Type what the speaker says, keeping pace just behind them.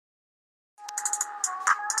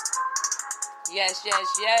Yes, yes,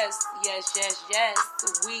 yes, yes, yes, yes.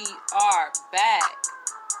 We are back.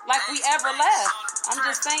 Like we ever left. I'm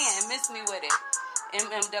just saying, miss me with it.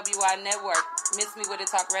 MMWI Network, Miss Me With It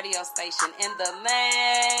Talk radio station. In the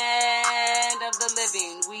land of the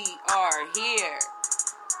living, we are here.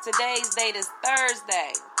 Today's date is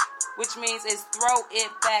Thursday, which means it's Throw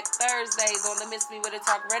It Back Thursdays on the Miss Me With It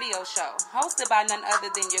Talk radio show, hosted by none other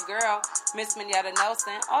than your girl, Miss Minyetta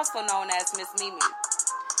Nelson, also known as Miss Mimi.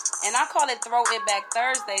 And I call it Throw It Back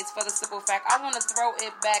Thursdays for the simple fact I want to throw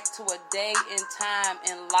it back to a day in time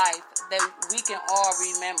in life that we can all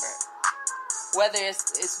remember. Whether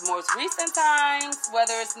it's most recent times,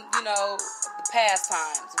 whether it's, the past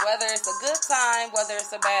times, whether it's a good time, whether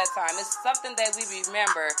it's a bad time. It's something that we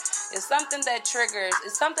remember. It's something that triggers,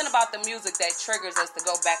 it's something about the music that triggers us to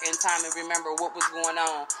go back in time and remember what was going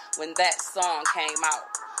on when that song came out.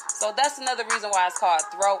 So that's another reason why it's called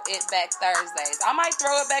Throw It Back Thursdays. I might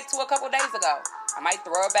throw it back to a couple days ago. I might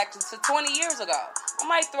throw it back to 20 years ago. I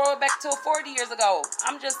might throw it back to 40 years ago.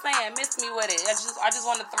 I'm just saying, miss me with it. I just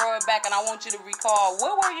want to throw it back, and I want you to recall,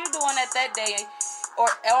 what were you doing at that day, or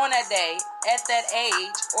on that day, at that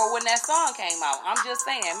age, or when that song came out? I'm just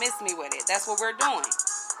saying, miss me with it. That's what we're doing.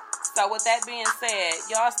 So with that being said,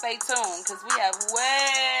 y'all stay tuned, because we have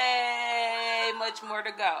way much more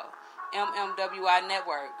to go. MMWI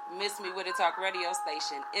Network, Miss Me With It Talk radio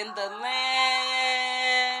station. In the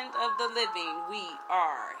land of the living, we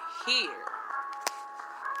are here.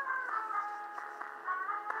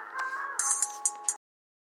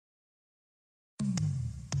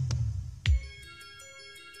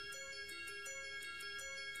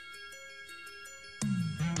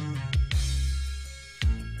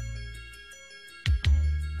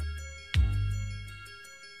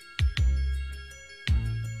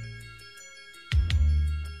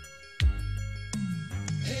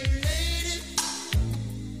 Hey lady,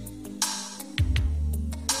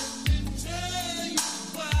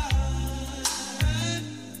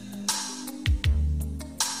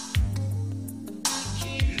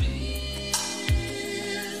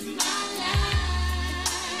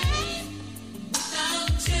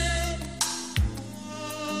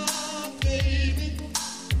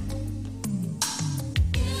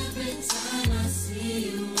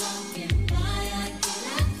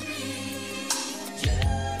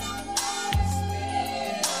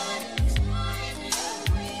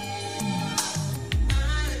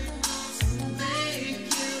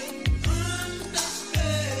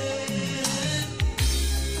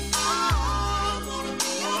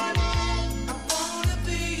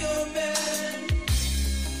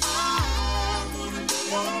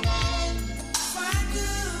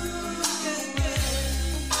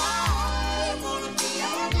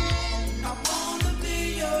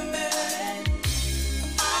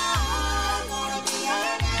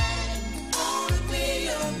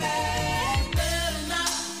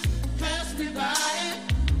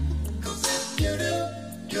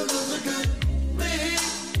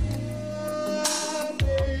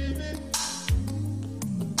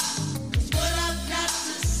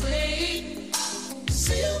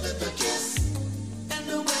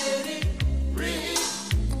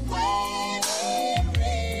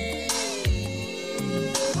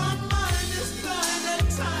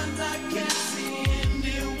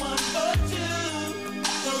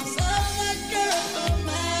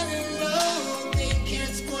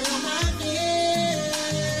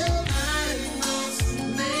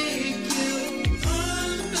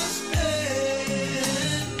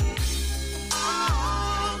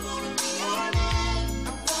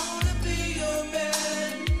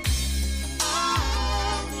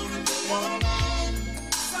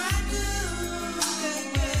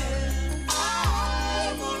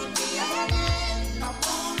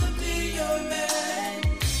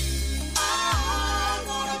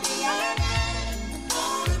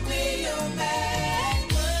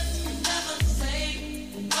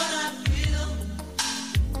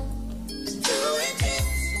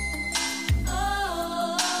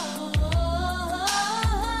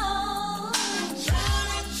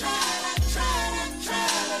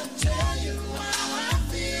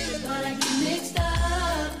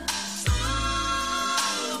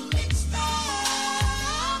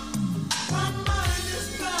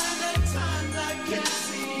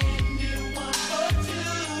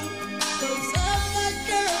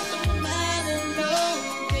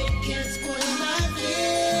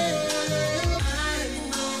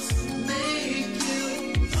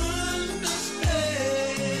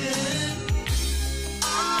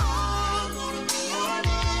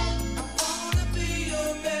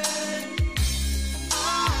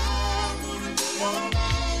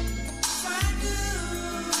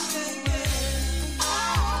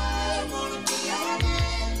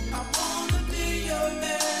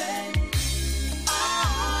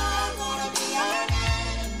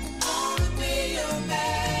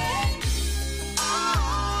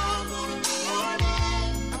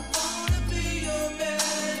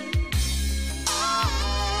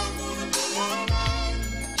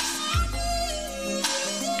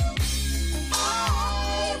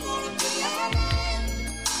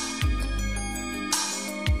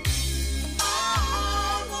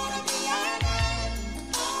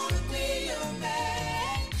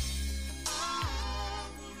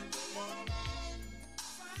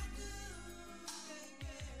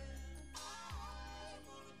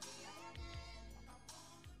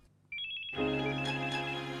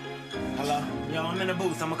 Yo, I'm in the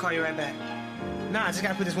booth. I'm gonna call you right back. Nah, I just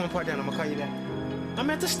gotta put this one part down. I'm gonna call you back. I'm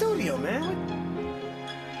at the studio, man.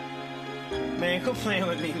 Man, quit playing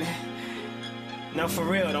with me, man. No, for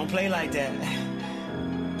real. Don't play like that.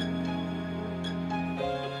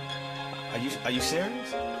 Are you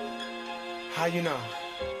serious? How you know?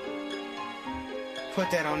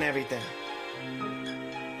 Put that on everything.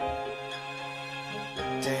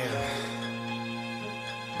 Damn.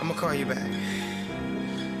 I'ma call you back.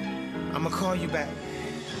 I'ma call you back.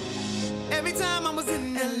 Every time I was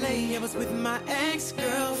in LA, I was with my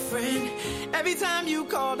ex-girlfriend. Every time you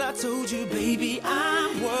called, I told you, baby,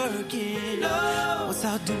 I'm working. Was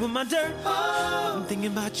out doing my dirt. I'm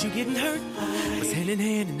thinking about you getting hurt. Was hand in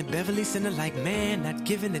hand in the Beverly Center like, man, not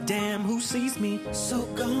giving a damn who sees me. So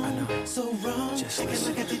gone, I know, so wrong. Just acting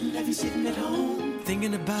like I didn't have you sitting at home.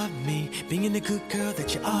 Thinking about me, being the good girl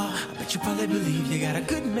that you are. I bet you probably believe you got a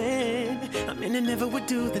good man. I mean, I never would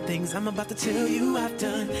do the things I'm about to tell you I've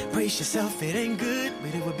done. Brace yourself, it ain't good,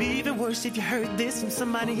 but it would be even worse if you heard this from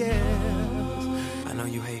somebody else. I know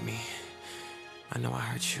you hate me. I know I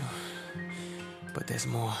hurt you. But there's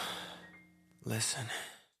more. Listen.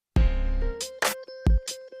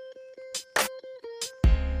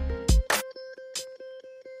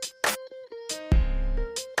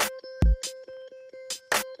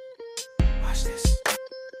 Watch this.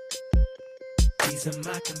 These are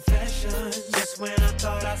my confessions. Just when I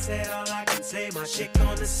thought I said all I can say, my chick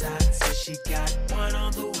on the side says she got one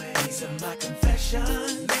on the way. These are my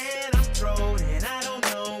confessions. Man, I'm thrown and I don't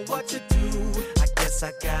know what to do. I guess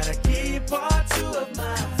I gotta give part two of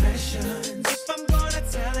my confessions. If I'm gonna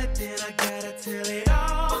tell it, then I gotta tell it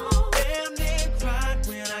all. Damn near cried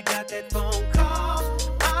when I got that phone call.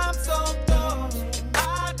 I'm so thrown,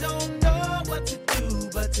 I don't know what to do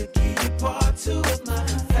but to give you part two of my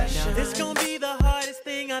confessions. Now this gon' be the hardest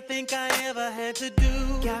thing I think I ever had to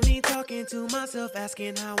do. Got me talking to myself,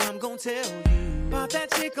 asking how I'm gon' tell you about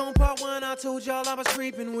that chick on part one. I told y'all I was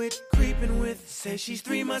creeping with. Say she's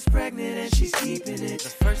 3 months pregnant and she's keeping it. The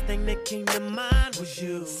first thing that came to mind was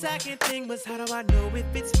you. Second thing was, how do I know if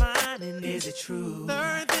it's mine and is it true?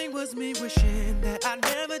 Third thing was me wishing that I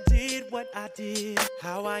never did what I did.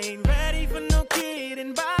 How I ain't ready for no kid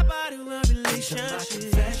and bye-bye to a relationship.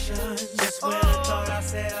 These are my confessions. Just when I thought I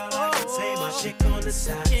said all I could say, my chick on the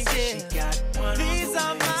side said she got one. These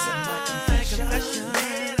are my confessions.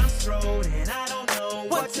 Man, I'm thrown and I don't know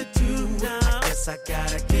what to do now. I guess I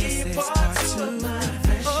gotta give part two of my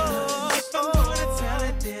confessions. If I'm gonna tell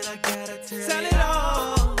it, then I gotta tell it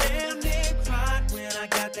all. Damn near cried when I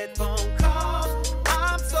got that phone call.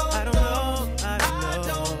 I'm so I don't know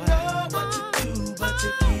what to do but to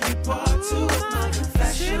give you part two of my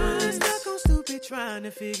confessions. Sitting stuck on stupid trying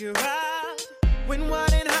to figure out when,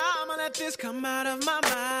 what, and how I'ma let this come out of my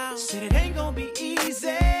mouth. Said it ain't gonna be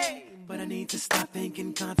easy, but I need to stop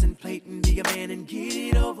thinking, contemplating, be a man and get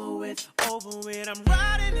it over with. I'm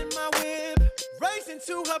riding in my whip, racing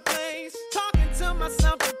to her place, talking to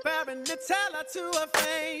myself, preparing to tell her to her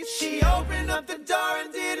face. She opened up the door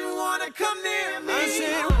and didn't want to come near me. I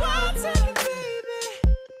said, what's up, baby?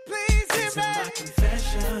 Please hear me. These are my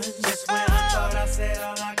confessions. Just when I thought I said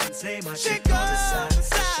all I can say, my chick on the side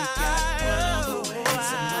said she got one on the way.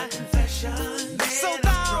 These are my confessions. Man, so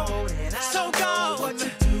gone, so gone.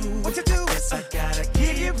 What to do? Guess I gotta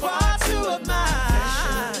give you part two of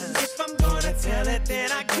mine. If I'm gonna tell it,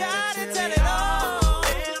 then I gotta tell it all.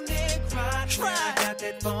 Damn near cried when I got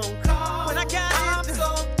that phone call. When I got it, I'm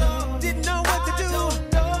so dumb, didn't know what to do.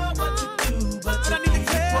 But I need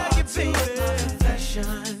to tell you, baby.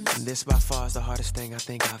 And this by far is the hardest thing I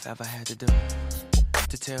think I've ever had to do.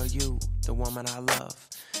 To tell you, the woman I love,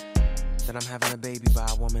 that I'm having a baby by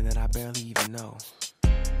a woman that I barely even know.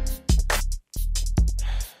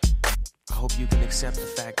 I hope you can accept the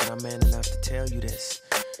fact that I'm man enough to tell you this.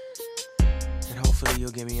 And hopefully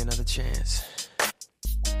you'll give me another chance.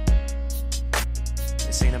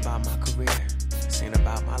 This ain't about my career. This ain't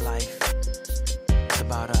about my life. It's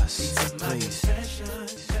about us. Please.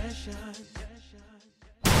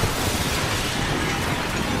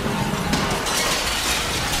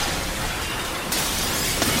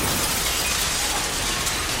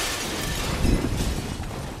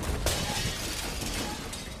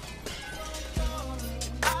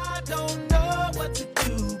 Don't know what to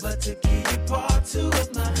do but to give you part two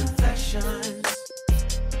of my confessions.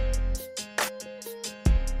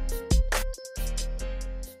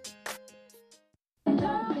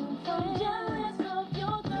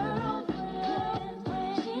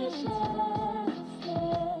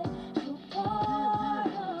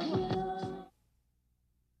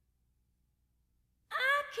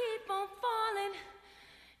 I keep on falling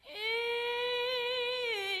in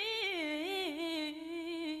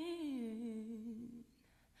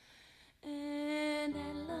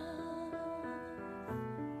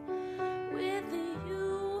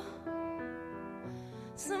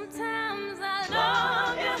Sometimes I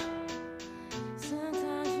love you.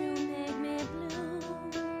 Sometimes you make me blue.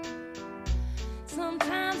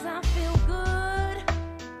 Sometimes I feel good.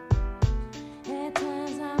 At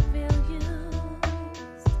times I feel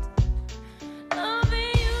used.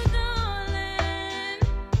 Loving you, darling,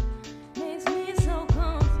 makes me so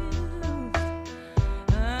confused.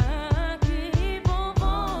 I keep on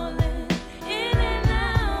falling in and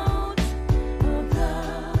out of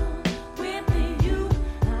love with you.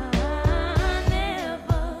 I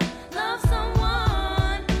never loved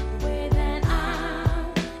someone the way that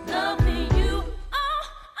I'm loving you.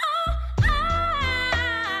 I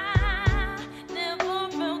never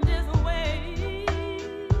felt this way.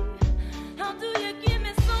 How do you give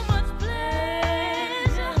me so much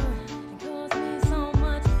pleasure and cause me so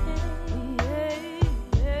much pain?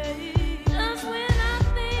 Just when I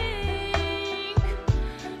think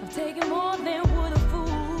I'm taking more than would a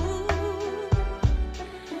fool,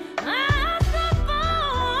 I start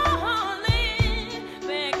falling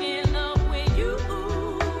back in love with you.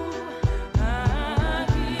 I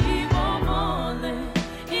keep on falling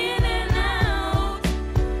in and out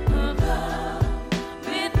of love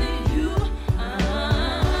with you. I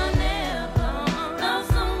never loved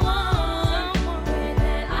someone the way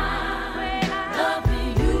that I love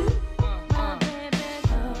you.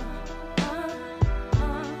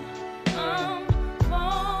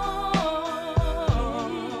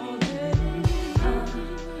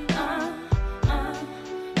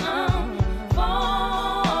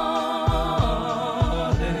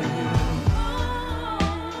 Baby,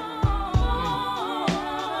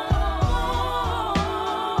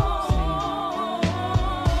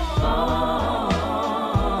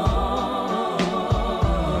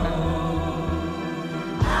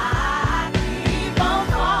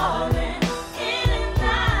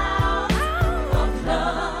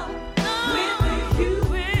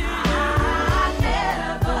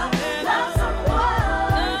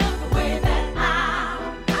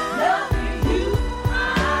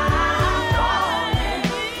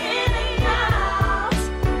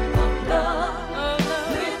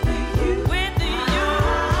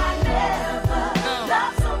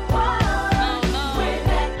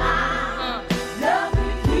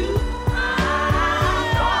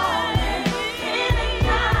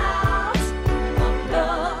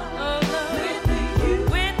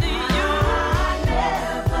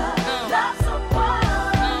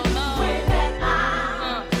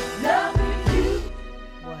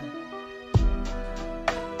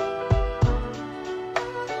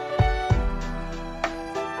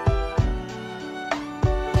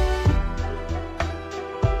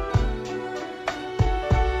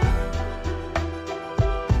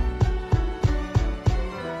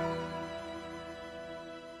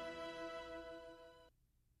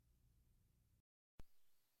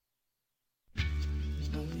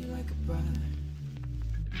 Love you like a brother,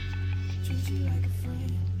 treat you like a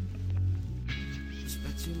friend,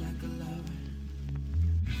 respect you like a lover.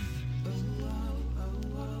 Oh, oh,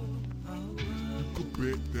 oh, oh, oh, You could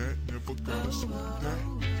bet that, never gotta sweat that.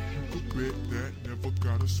 You could bet that, never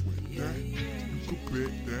gotta sweat that. You could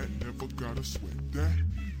bet that, never gotta sweat that.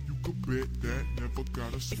 You could bet that, never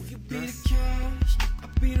gotta If you sweat be that. the cash, I'll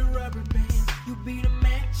be the rubber band. You be the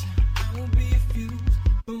match, I will be a fuse.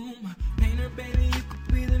 Boom, painter, baby, you could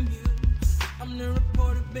be the muse. I'm the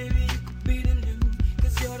reporter, baby, you could be the news.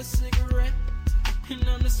 Cause you're the cigarette, and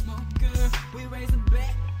I'm the smoker. We raise the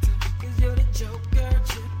bet, cause you're the joker.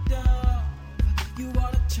 Tripped off, you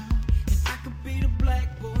are the charm. And I could be the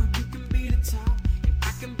blackboard, you can be the top. And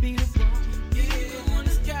I can be the wall. Even when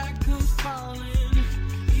the sky comes falling,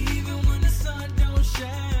 even when the sun don't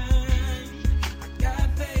shine, I got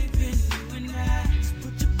faith in you and I. So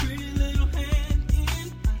put your pretty little hand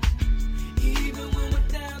in mine. Even when we're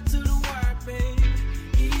down to the wire, babe.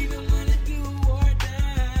 Even when it's you or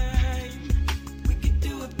die, we can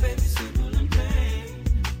do it, baby, simple and plain.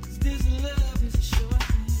 'Cause this love is a short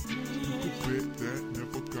thing. You could bet that,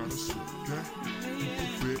 never gotta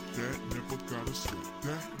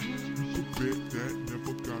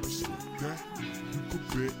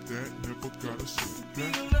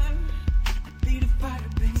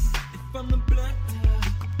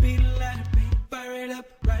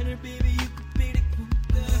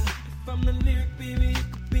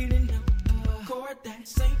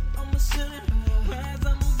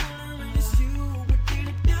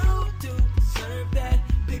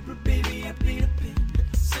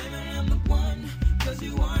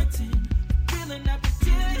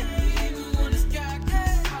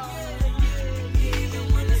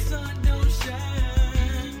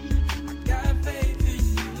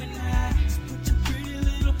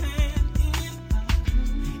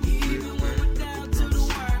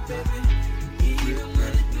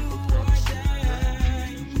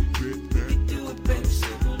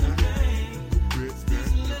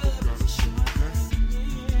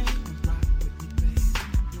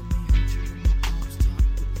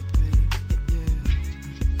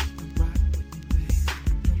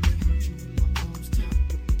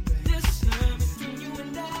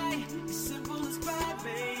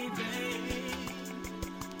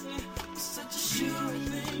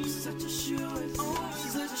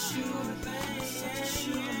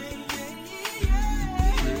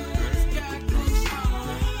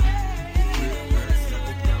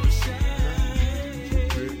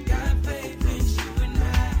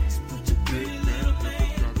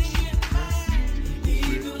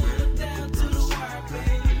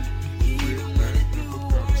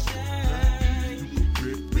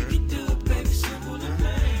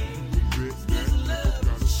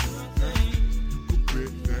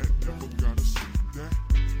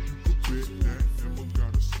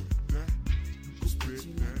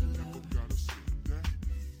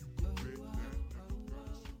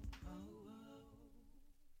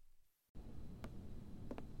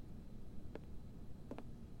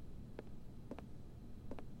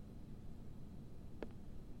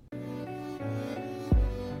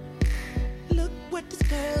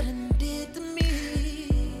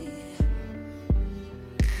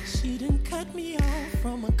She done cut me off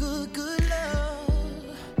from a good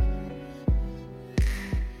love.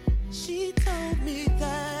 She told me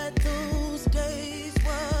that those days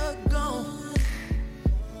were gone.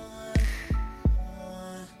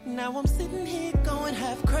 Now I'm sitting here going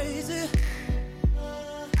half crazy.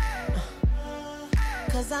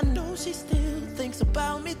 'Cause I know she still thinks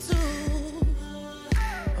about me too.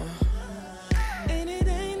 And it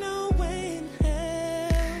ain't no way in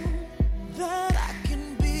hell that I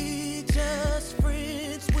can be just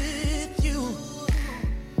friends with you.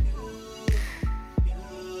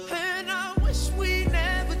 And I wish we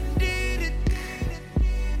never did it.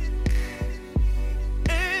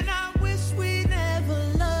 And I wish we never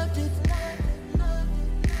loved it.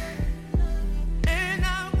 And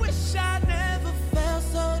I wish I never fell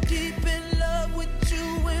so deep in love with you.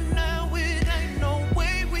 And now it ain't no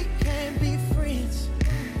way we can be friends.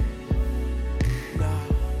 Nah.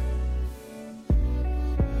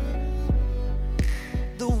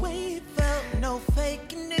 The way it felt, no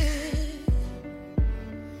faking it.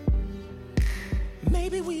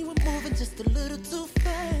 Maybe we were moving just a little too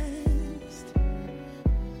fast.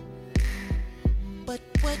 But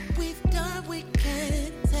what we've done, we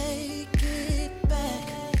can't take it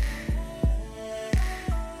back.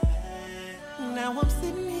 Now I'm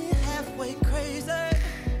sitting here halfway crazy.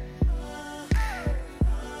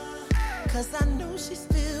 'Cause I know she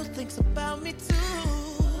still thinks about me too.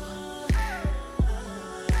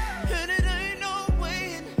 And it ain't no way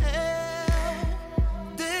in hell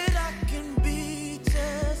that I can be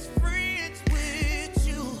just friends with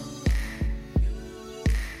you.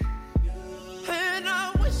 And I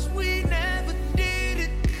wish we never did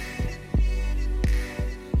it.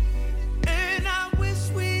 And I wish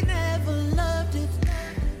we never loved it.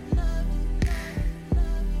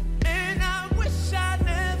 And I wish I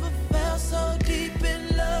never fell so deep in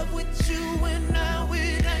love with you. And now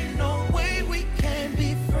it ain't no way we can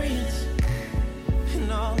be friends.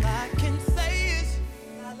 And all I can say is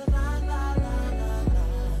la la la la la la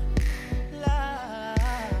la la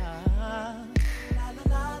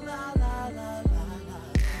la la la la la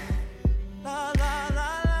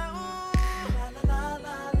la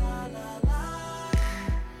la la la la.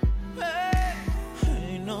 Hey,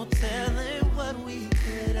 ain't no telling what we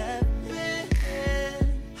could have been.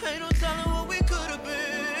 Ain't no telling what we could have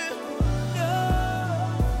been. No.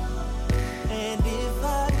 And if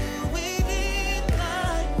I knew it ain't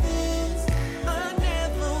like this, I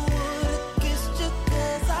never would've kissed you.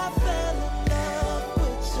 'Cause I fell in love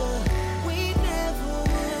with you. We never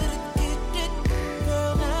would've kicked it.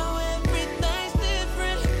 Girl, now everything's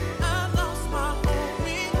different. I lost my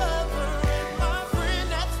only lover and my friend.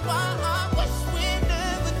 That's why I wish we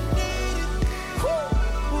never did it.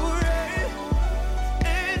 Hooray.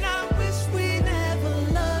 And I wish we never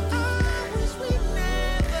loved it. I wish we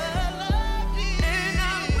never loved it. And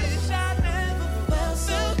I wish I never felt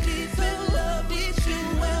so deep in love with you.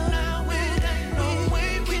 And now it ain't no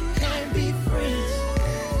way we can be friends.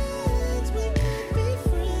 We can't be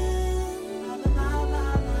friends. La la la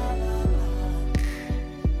la la la.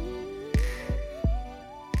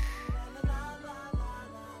 La la la la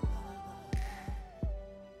la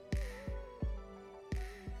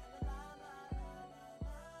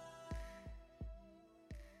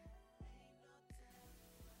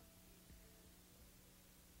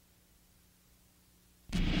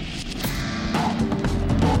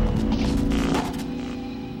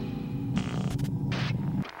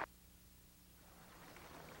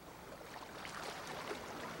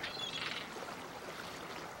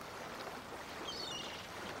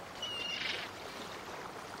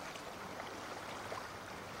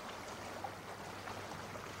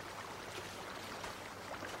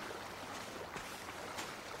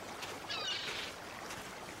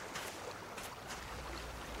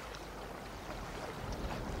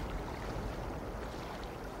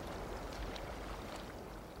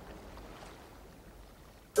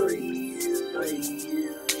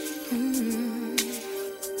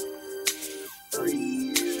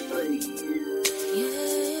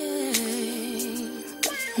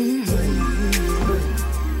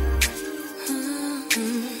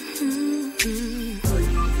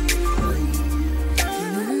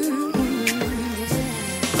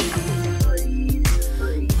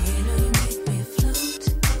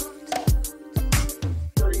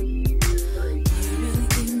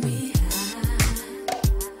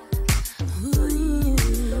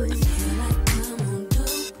Ooh.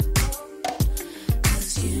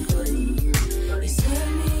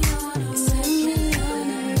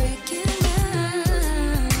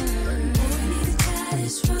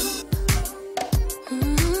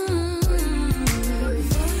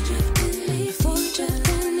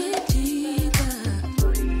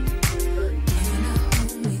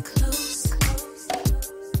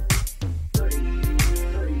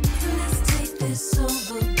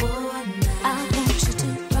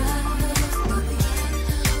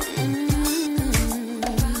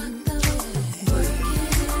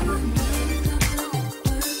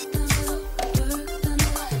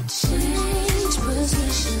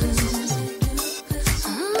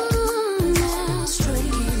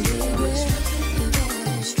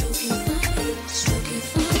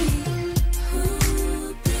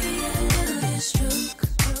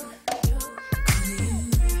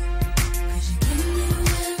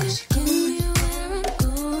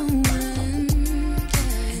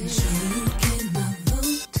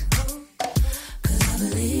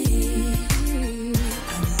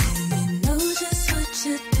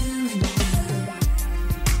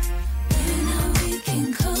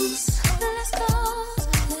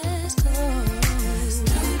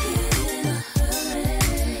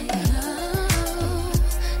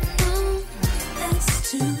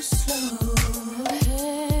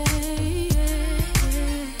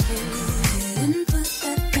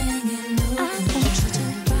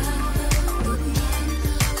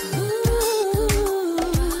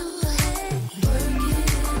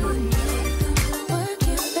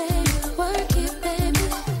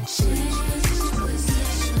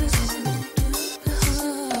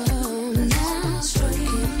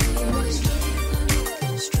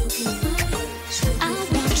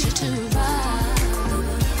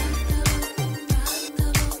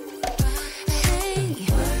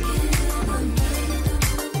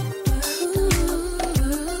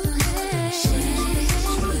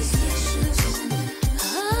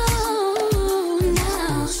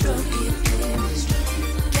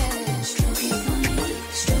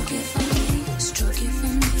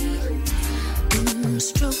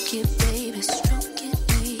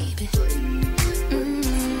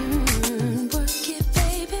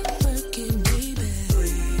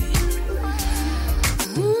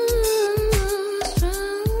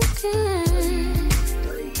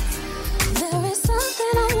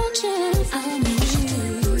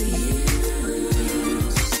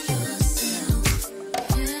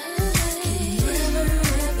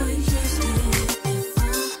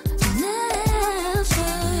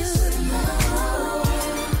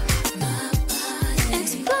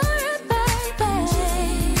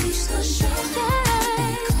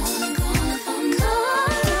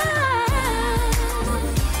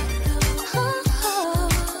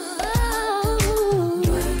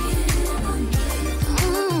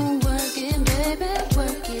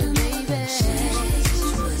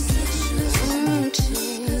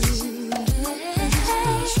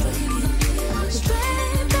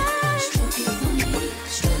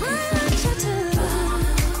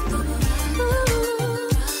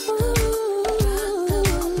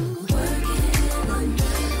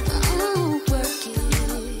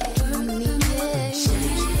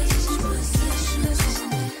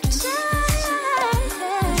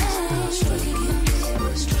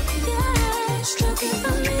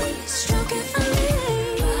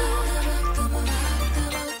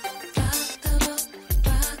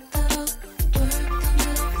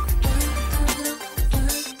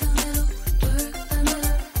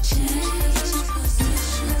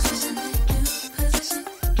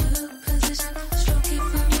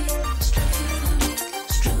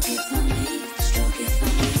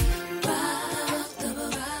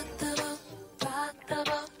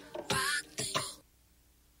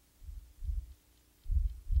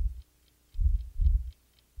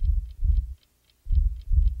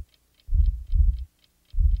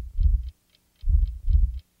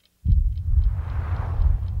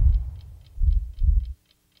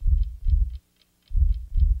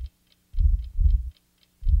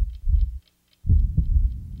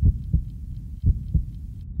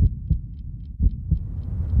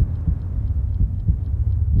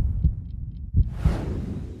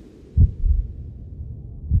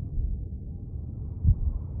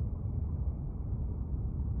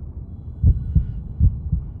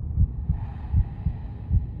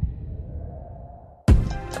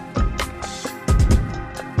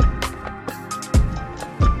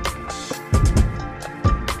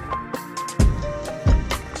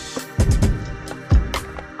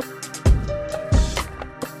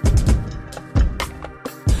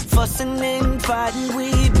 fighting,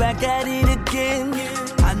 we back at it again.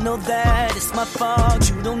 I know that it's my fault,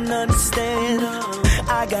 you don't understand.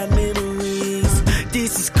 I got memories,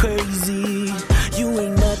 this is crazy. You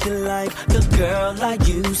ain't nothing like the girl I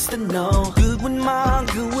used to know. Good with mom,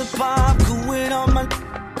 good with pop, good with all my...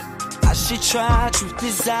 I should try, truth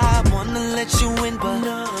is I wanna let you in,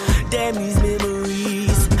 but damn these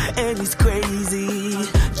memories, and it's crazy.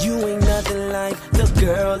 You ain't nothing like the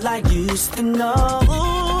girl I used to know.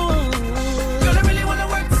 Girl, I really wanna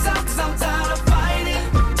work this out, cause I'm tired of fighting.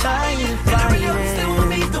 And I really hope you stay with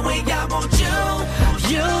me the way I want you.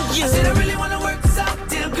 I said I really wanna work this out,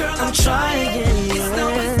 damn girl, I'm trying. It's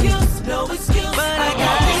no excuse, but I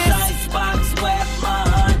got this icebox where my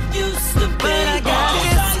heart used to be. But I got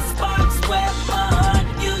this icebox where my heart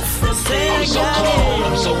used to be. I'm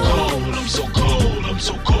so cold, I'm so cold, I'm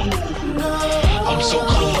so cold, I'm so cold. I'm so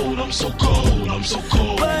cold, I'm so cold, I'm so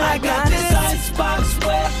cold. But I got this icebox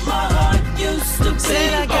where my heart used to be.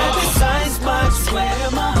 I got this icebox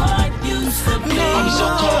where my heart used to be. I'm so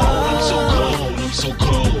cold, I'm so cold, I'm so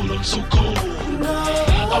cold, I'm so cold.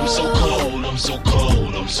 I'm so cold, I'm so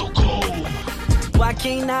cold, I'm so cold. Why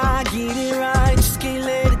can't I get it right? Just can't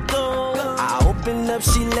let it go. I open up,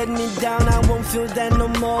 she let me down. I won't feel that no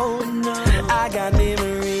more. I got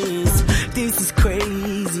memories, this is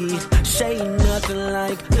crazy. She ain't nothing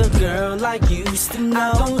like the girl I used to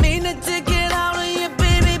know. I don't mean to take it out on you,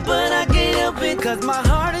 baby, but I can't help it. Cause my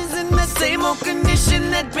heart is in the same old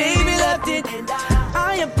condition that baby left it. And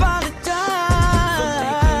I apologize.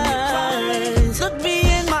 Look me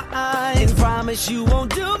in my eyes and promise you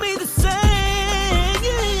won't do me the same.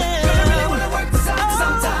 Girl, I really wanna work this out, cause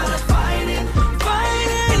I'm tired of fighting.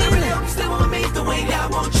 And I really hope you stay with me the way I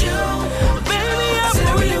want you. Baby, I said I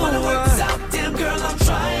really wanna work this out, damn girl, I'm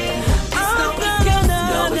trying. It's no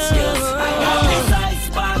excuse. I got this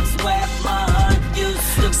icebox where my heart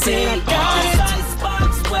used to be. I got this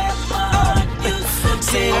icebox where my heart used to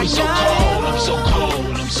be. I'm so cold, I'm so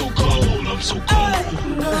cold, I'm so cold, I'm so cold.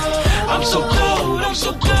 I'm so cold, I'm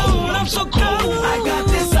so cold, I'm so cold. I got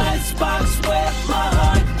this icebox where my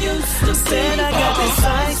heart used to be. I got this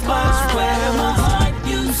icebox where my heart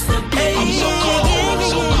used to be. I'm so cold, I'm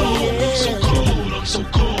so cold, I'm so cold, I'm so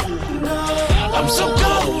cold. I'm so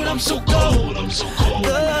cold, I'm so cold, I'm so cold. I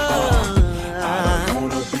don't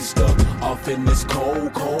wanna be stuck off in this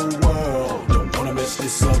cold, cold world. Don't wanna mess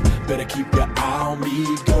this up, better keep your eye on me,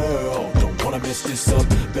 girl. Don't wanna mess this up,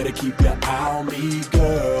 better keep your eye on me,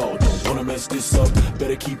 girl. Don't wanna mess this up,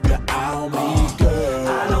 better keep your eye on me, girl.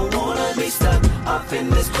 I don't wanna be stuck off in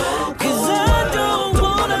this cold, cause I don't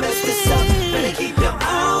wanna mess this up. Better keep your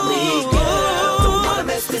eye on me, girl. Don't wanna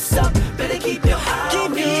mess this up, better keep your eye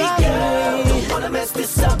on me, girl. Don't wanna mess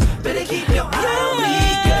this up, better keep your eye on me,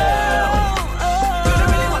 girl. Girl, I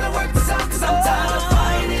really wanna work this out, cause I'm tired of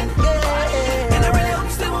fighting. And I really hope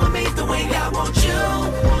you stay with me the way I want you.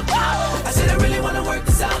 I said I really wanna work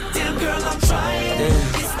this out, damn girl, I'm trying.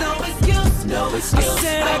 It's no excuse, no excuse. I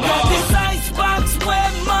said I got this icebox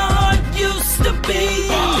where my heart used to be.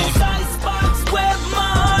 This icebox where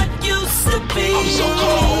my heart used to be. I'm so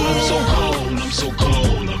cold, I'm so cold, I'm so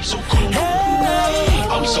cold, I'm so cold.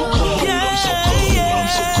 I'm so cold, I'm so cold, I'm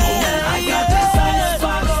so cold. I got this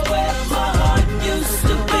icebox where my heart used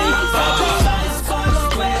to be. This icebox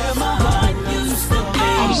where my heart used to be.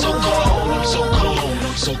 I'm so cold, I'm so cold,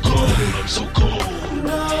 I'm so cold, I'm so cold.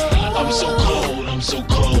 I'm so cold, I'm so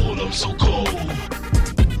cold, I'm so cold.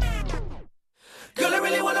 Girl, I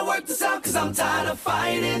really wanna work this out, cause I'm tired of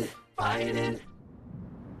fighting.